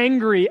and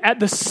angry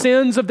at the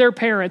sins of their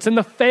parents and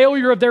the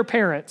failure of their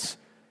parents.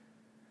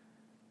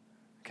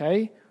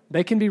 Okay?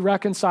 They can be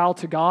reconciled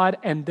to God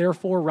and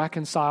therefore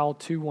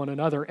reconciled to one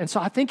another. And so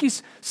I think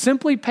he's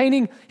simply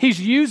he's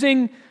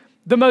using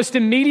the most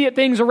immediate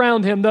things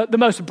around him, the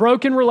most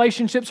broken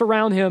relationships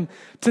around him,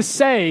 to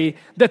say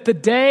that the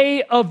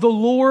day of the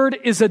Lord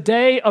is a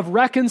day of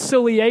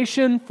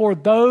reconciliation for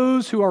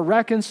those who are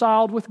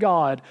reconciled with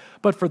God.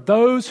 But for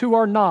those who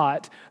are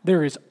not,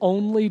 there is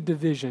only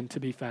division to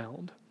be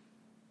found.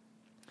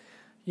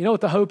 You know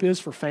what the hope is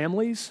for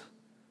families?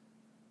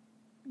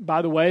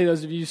 By the way,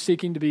 those of you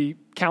seeking to be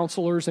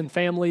counselors in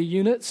family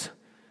units,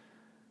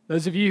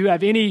 those of you who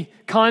have any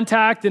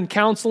contact in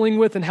counseling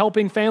with and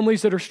helping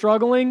families that are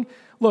struggling,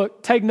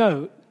 look, take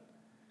note.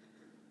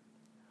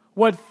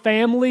 What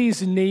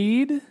families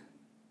need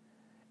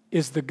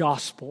is the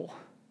gospel.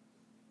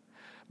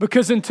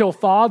 Because until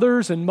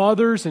fathers and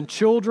mothers and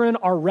children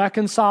are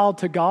reconciled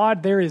to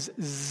God, there is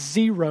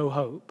zero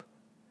hope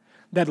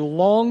that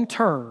long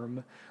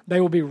term they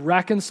will be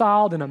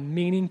reconciled in a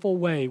meaningful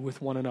way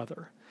with one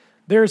another.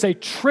 There is a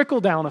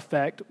trickle-down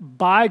effect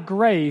by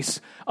grace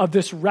of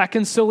this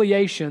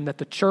reconciliation that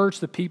the church,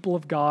 the people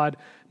of God,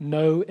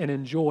 know and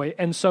enjoy.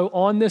 And so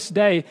on this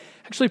day,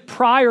 actually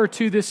prior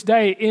to this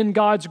day, in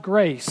God's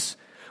grace,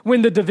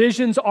 when the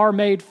divisions are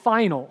made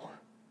final,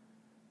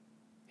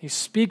 he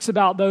speaks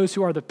about those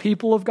who are the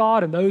people of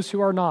God and those who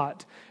are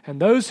not.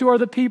 And those who are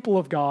the people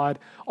of God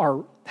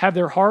have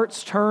their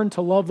hearts turned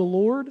to love the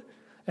Lord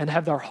and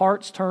have their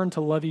hearts turned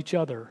to love each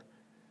other.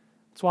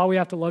 That's why we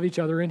have to love each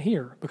other in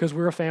here, because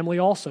we're a family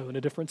also in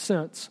a different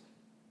sense.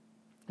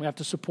 We have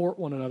to support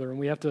one another, and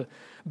we have to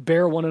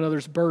bear one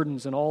another's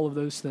burdens and all of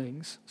those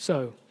things.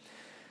 So,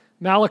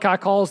 Malachi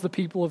calls the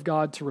people of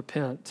God to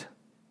repent.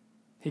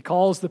 He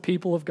calls the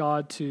people of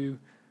God to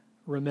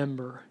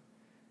remember.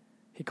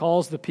 He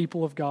calls the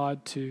people of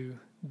God to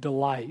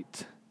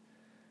delight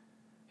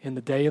in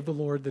the day of the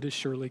Lord that is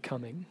surely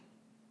coming.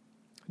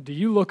 Do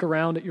you look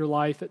around at your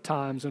life at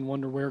times and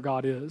wonder where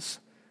God is,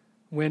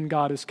 when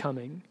God is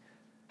coming,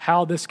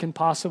 how this can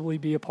possibly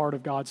be a part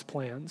of God's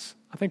plans?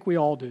 I think we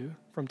all do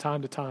from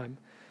time to time.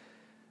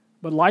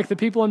 But like the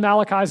people in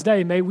Malachi's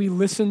day, may we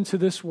listen to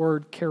this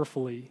word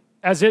carefully,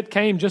 as it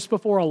came just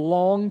before a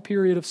long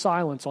period of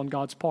silence on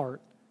God's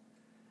part.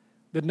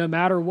 That no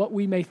matter what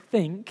we may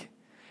think,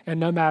 and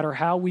no matter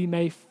how we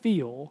may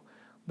feel,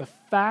 the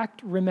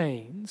fact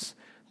remains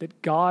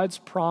that God's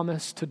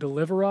promise to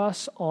deliver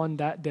us on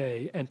that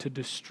day and to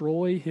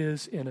destroy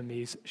his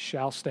enemies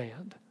shall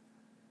stand.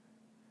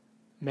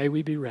 May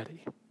we be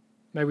ready.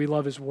 May we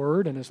love his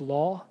word and his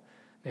law.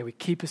 May we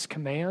keep his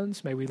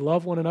commands. May we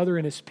love one another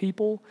and his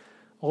people.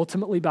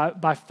 Ultimately,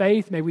 by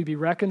faith, may we be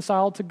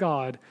reconciled to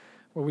God,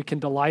 where we can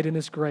delight in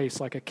his grace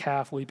like a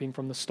calf leaping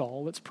from the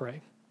stall. Let's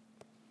pray.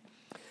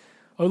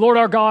 O Lord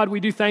our God, we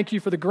do thank you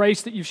for the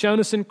grace that you've shown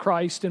us in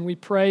Christ, and we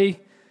pray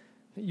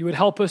that you would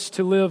help us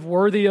to live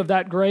worthy of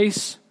that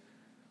grace.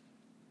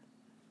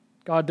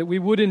 God, that we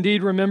would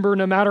indeed remember,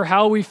 no matter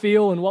how we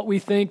feel and what we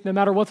think, no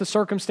matter what the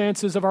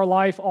circumstances of our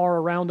life are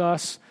around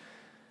us,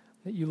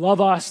 that you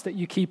love us, that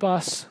you keep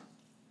us.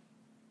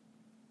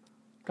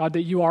 God,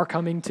 that you are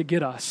coming to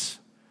get us.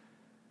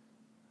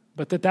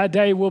 But that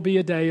day will be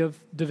a day of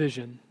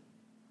division.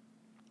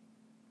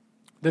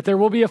 That there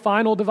will be a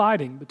final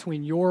dividing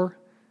between your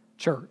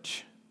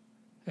church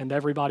and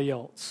everybody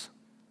else.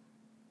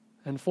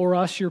 And for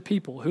us, your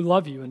people, who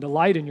love you and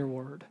delight in your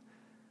word,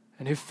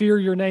 and who fear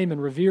your name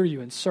and revere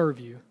you and serve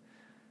you,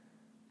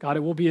 God,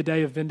 it will be a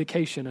day of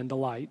vindication and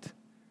delight.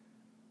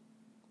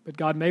 But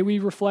God, may we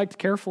reflect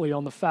carefully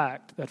on the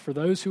fact that for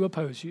those who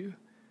oppose you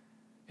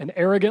and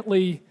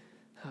arrogantly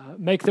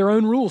make their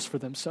own rules for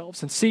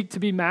themselves and seek to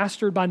be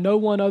mastered by no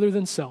one other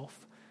than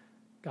self,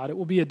 God, it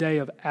will be a day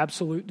of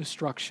absolute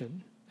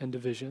destruction and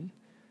division.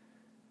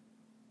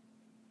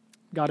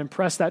 God,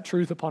 impress that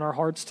truth upon our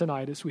hearts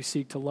tonight as we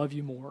seek to love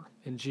you more.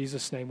 In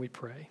Jesus' name we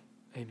pray.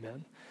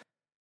 Amen.